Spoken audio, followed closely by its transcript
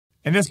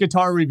In this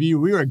guitar review,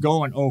 we are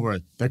going over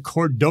the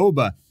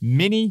Cordoba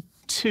Mini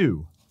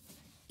 2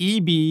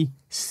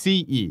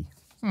 EBCE.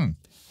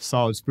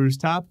 Solid spruce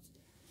top,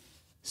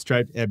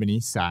 striped ebony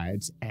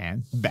sides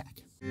and back.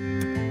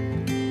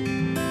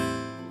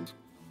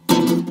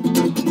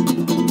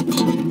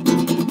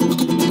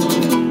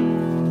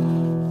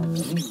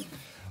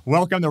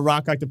 Welcome to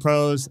Rock Like the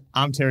Pros.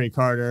 I'm Terry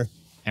Carter,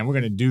 and we're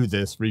going to do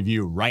this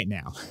review right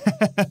now.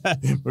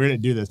 We're going to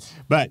do this.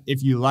 But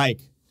if you like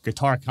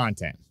guitar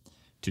content,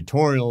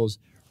 tutorials,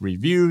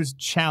 reviews,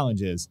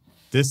 challenges,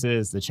 this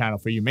is the channel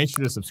for you. Make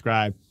sure to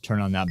subscribe, turn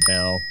on that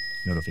bell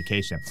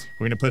notification.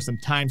 We're going to put some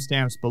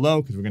timestamps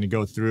below because we're going to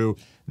go through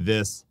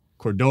this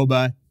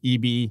Cordoba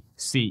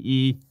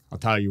EBCE. I'll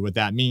tell you what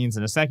that means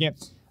in a second.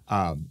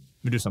 We'll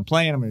do some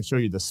playing. I'm going to show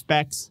you the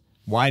specs,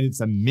 why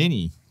it's a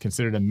mini,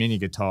 considered a mini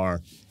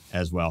guitar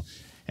as well.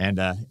 And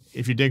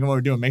if you're digging what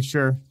we're doing, make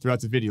sure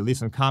throughout the video, leave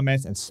some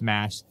comments and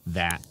smash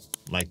that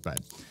like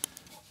button.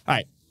 All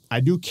right,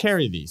 I do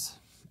carry these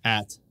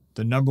at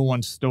the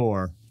 #1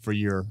 store for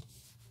your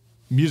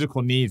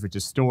musical needs, which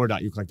is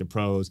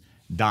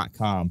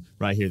store.rocklikethepros.com,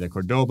 right here, the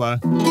Cordoba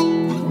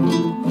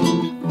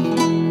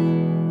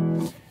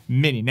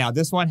Mini. Now,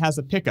 this one has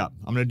a pickup.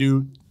 I'm going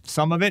to do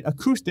some of it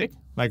acoustic,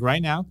 like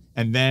right now,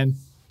 and then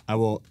I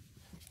will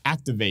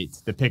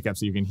activate the pickup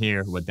so you can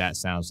hear what that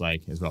sounds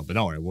like as well. But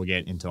don't worry, we'll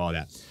get into all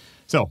that.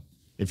 So,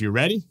 if you're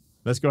ready,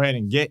 let's go ahead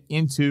and get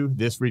into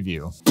this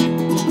review.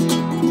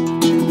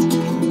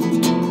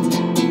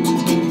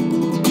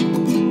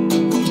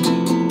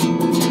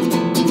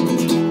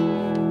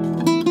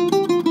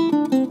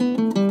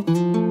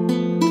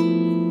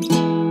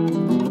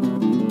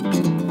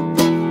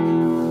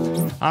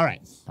 All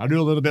right, I'll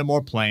do a little bit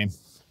more playing.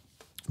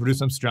 We'll do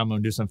some strumming,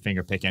 we'll do some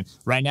finger picking.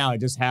 Right now, I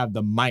just have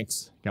the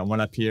mics. Got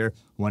one up here,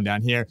 one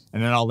down here,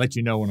 and then I'll let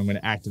you know when I'm going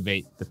to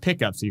activate the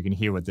pickup so you can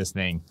hear what this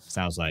thing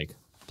sounds like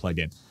plugged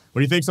in. What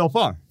do you think so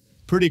far?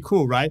 Pretty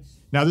cool, right?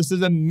 Now, this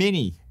is a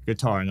mini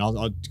guitar, and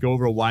I'll go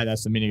over why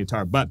that's a mini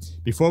guitar. But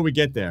before we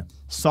get there,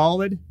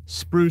 solid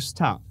spruce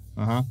top.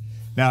 Now,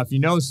 if you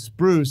know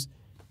spruce,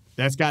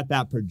 that's got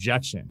that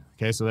projection.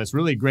 Okay, so that's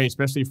really great,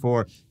 especially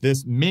for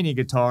this mini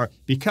guitar,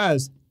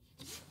 because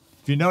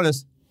if you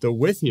notice, the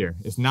width here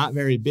is not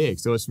very big.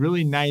 So it's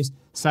really nice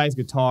size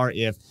guitar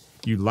if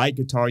you like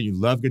guitar, you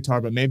love guitar,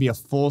 but maybe a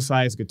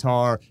full-size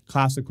guitar,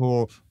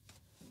 classical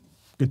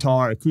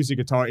guitar, acoustic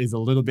guitar is a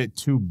little bit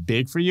too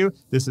big for you.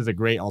 This is a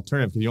great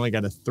alternative because you only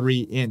got a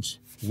 3-inch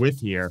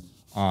width here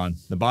on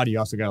the body. You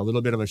also got a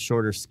little bit of a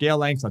shorter scale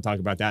length. I'll talk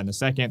about that in a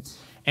second.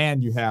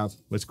 And you have,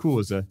 what's cool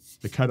is the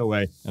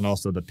cutaway and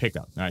also the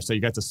pickup. All right, so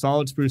you got the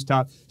solid spruce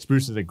top.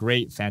 Spruce is a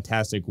great,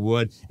 fantastic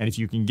wood. And if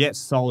you can get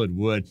solid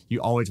wood,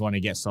 you always want to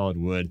get solid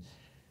wood,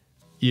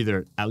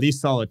 either at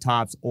least solid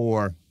tops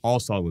or all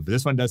solid wood. But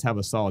this one does have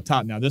a solid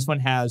top. Now, this one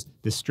has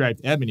the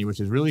striped ebony, which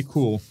is really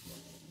cool.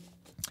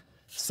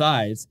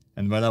 Sides,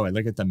 and by the way,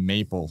 look at the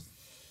maple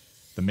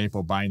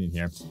binding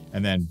here.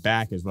 And then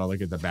back as well,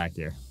 look at the back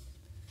here.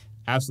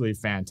 Absolutely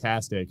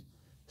fantastic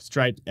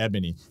striped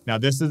ebony. Now,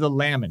 this is a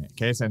laminate,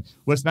 okay? So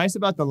what's nice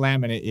about the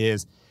laminate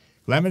is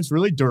laminate's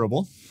really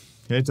durable,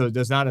 okay? So it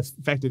does not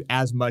affect it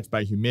as much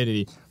by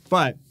humidity,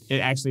 but it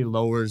actually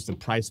lowers the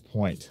price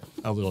point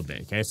a little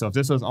bit, okay? So if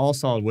this was all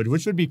solid wood,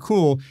 which would be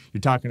cool,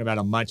 you're talking about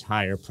a much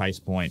higher price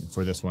point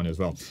for this one as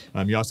well.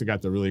 You also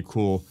got the really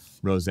cool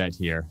rosette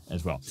here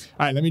as well.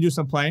 All right, let me do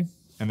some playing,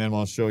 and then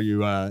we'll show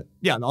you, I'll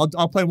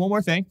play one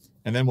more thing,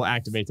 and then we'll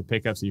activate the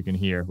pickup so you can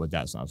hear what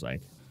that sounds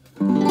like.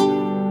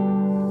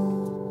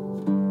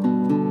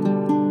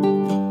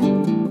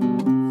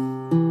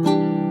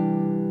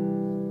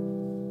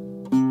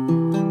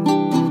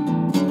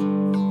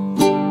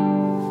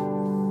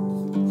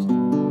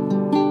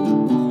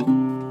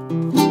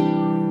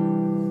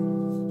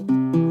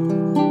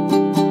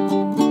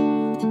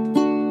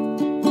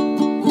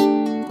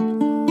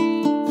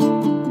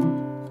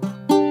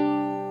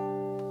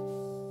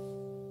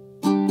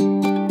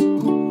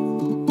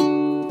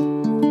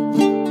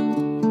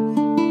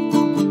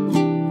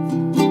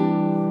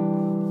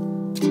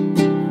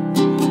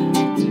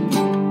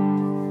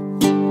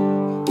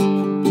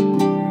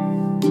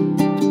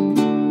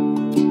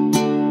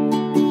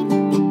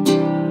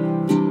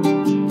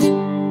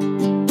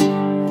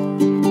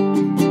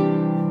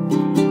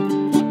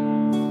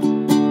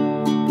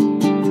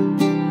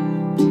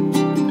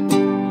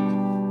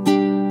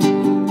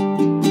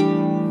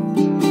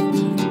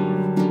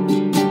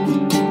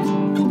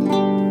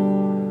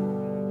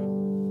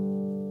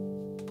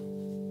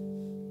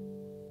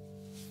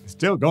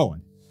 Still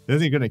going. This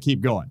is going to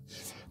keep going.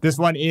 This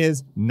one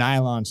is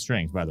nylon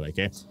strings, by the way,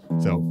 okay?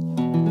 So,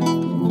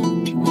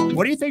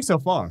 what do you think so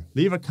far?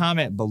 Leave a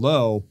comment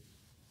below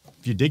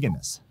if you're digging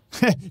this.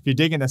 If you're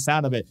digging the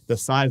sound of it, the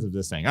size of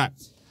this thing. All right.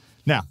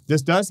 Now,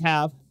 this does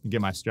have,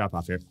 get my strap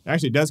off here.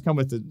 Actually, it does come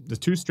with the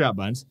 2 strap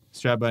buttons.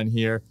 Strap button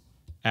here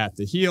at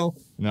the heel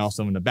and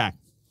also in the back.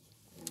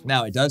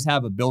 Now, it does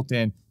have a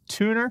built-in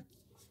tuner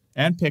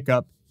and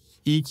pickup,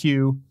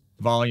 EQ,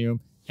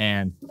 volume,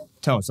 and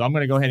tone. So I'm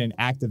going to go ahead and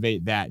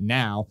activate that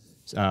now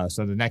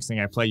So the next thing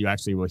I play, you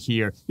actually will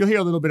hear, you'll hear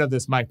a little bit of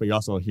this mic, but you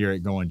also hear it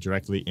going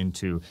directly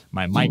into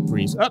my mic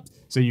pre's up,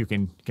 so you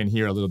can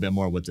hear a little bit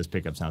more what this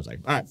pickup sounds like.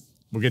 All right,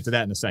 we'll get to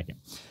that in a second.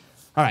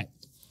 All right,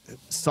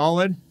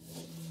 solid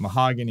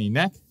mahogany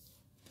neck,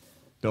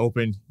 the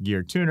open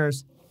gear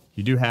tuners.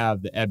 You do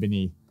have the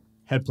ebony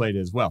head plate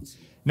as well.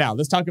 Now,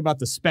 let's talk about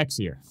the specs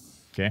here,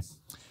 okay?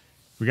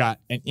 We got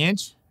 1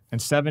 inch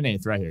and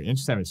 7/8 right here,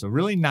 1.7". So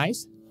really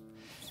nice.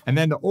 And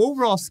then the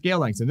overall scale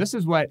lengths, and this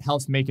is what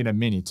helps make it a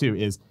mini too,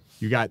 is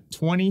you got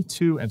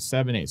 22 and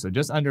 7/8, so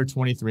just under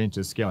 23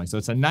 inches scaling. So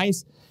it's a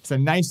nice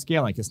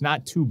scale length. It's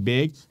not too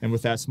big, and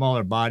with that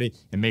smaller body,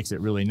 it makes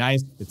it really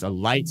nice. It's a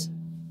light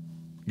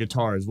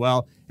guitar as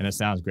well, and it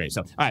sounds great.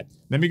 So, all right,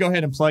 let me go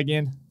ahead and plug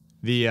in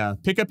the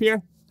pickup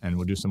here, and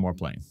we'll do some more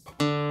playing.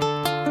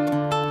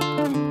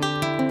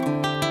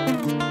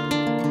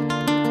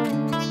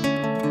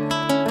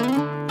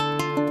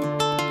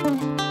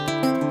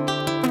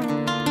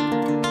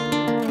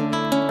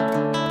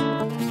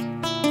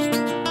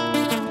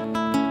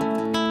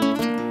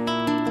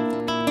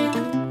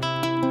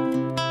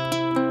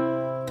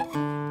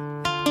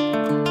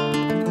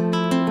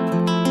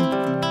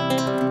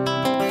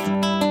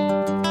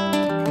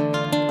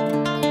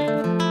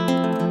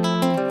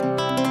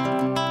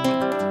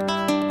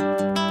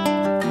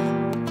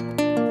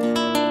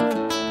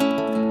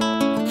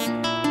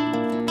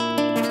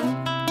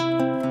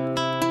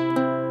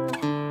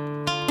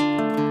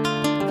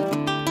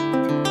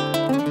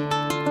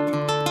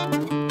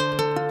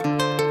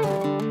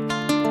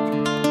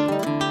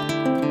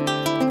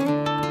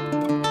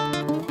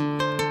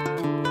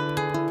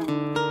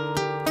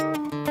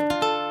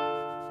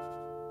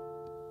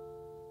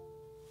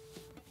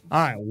 All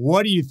right,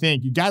 what do you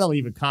think? You got to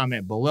leave a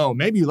comment below.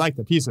 Maybe you like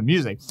the piece of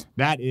music.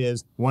 That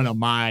is one of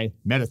my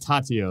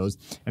meditatios,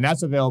 and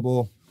that's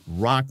available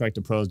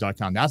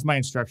rocklikethepros.com. That's my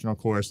instructional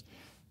course.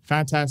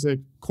 Fantastic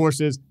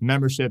courses,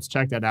 memberships.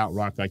 Check that out,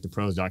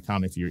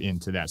 rocklikethepros.com, if you're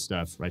into that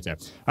stuff right there.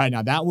 All right,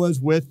 now that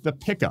was with the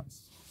pickup.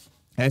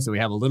 Okay, so we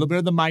have a little bit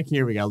of the mic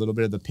here. We got a little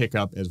bit of the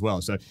pickup as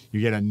well. So you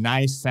get a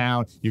nice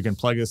sound. You can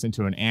plug this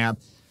into an amp.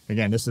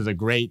 Again, this is a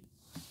great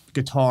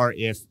guitar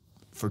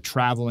for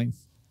traveling.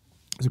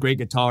 It's a great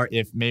guitar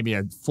if maybe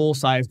a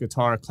full-size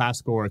guitar,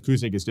 classical or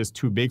acoustic, is just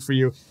too big for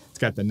you. It's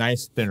got the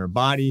nice thinner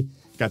body.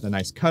 It's got the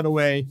nice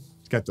cutaway.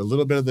 It's got the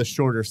little bit of the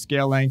shorter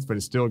scale length, but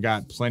it's still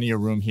got plenty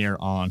of room here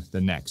on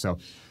the neck. So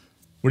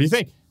what do you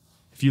think?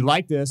 If you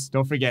like this,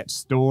 don't forget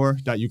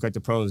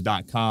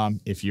store.acousticpros.com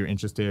if you're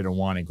interested or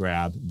want to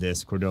grab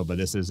this Cordoba.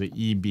 This is the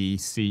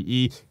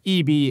EBCE.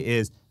 EB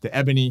is the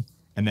ebony,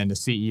 and then the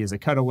CE is a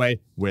cutaway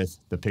with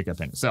the pickup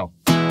in it. So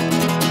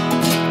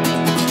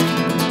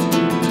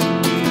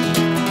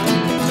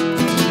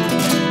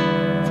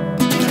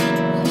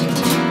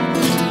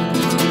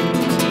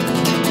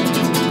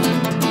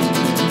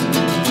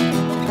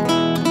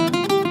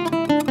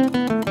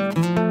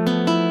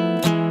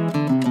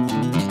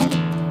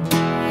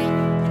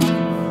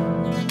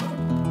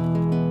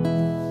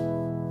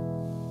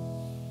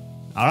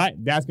all right,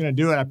 that's going to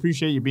do it. I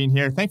appreciate you being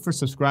here. Thanks for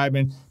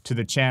subscribing to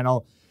the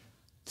channel,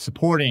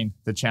 supporting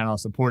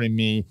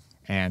me.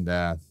 And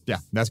yeah,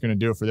 that's going to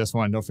do it for this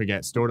one. Don't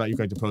forget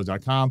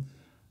store.acousticpros.com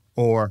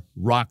or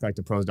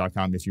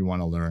rocklikethepros.com if you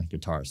want to learn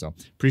guitar. So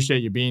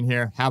appreciate you being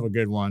here. Have a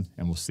good one,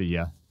 and we'll see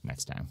you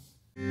next time.